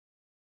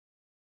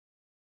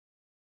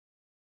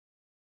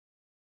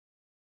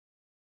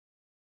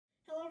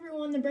Hello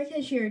everyone, the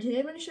Brickhead here. Today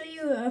I'm going to show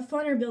you a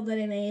funner build that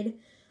I made.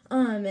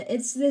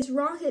 It's this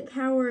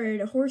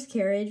rocket-powered horse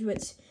carriage,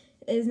 which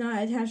is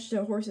not attached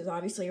to horses,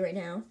 obviously, right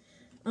now.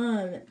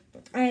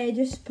 I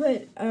just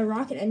put a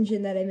rocket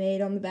engine that I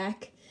made on the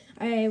back.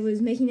 I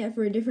was making that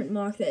for a different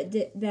mock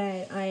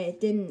that I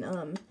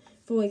didn't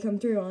fully come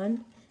through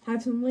on.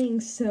 Have some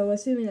wings, so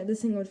assuming that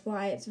this thing would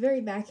fly. It's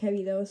very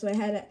back-heavy, though, so I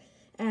had to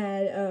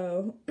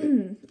add,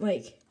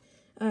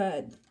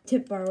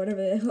 tip bar,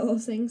 whatever the hell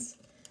those things.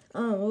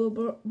 A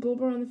little bull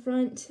bar on the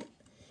front,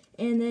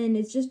 and then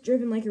it's just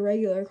driven like a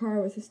regular car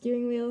with a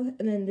steering wheel,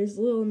 and then there's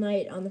a little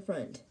knight on the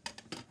front.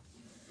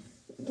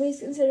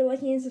 Please consider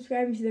liking and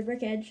subscribing to the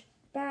Brick Edge.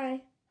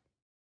 Bye!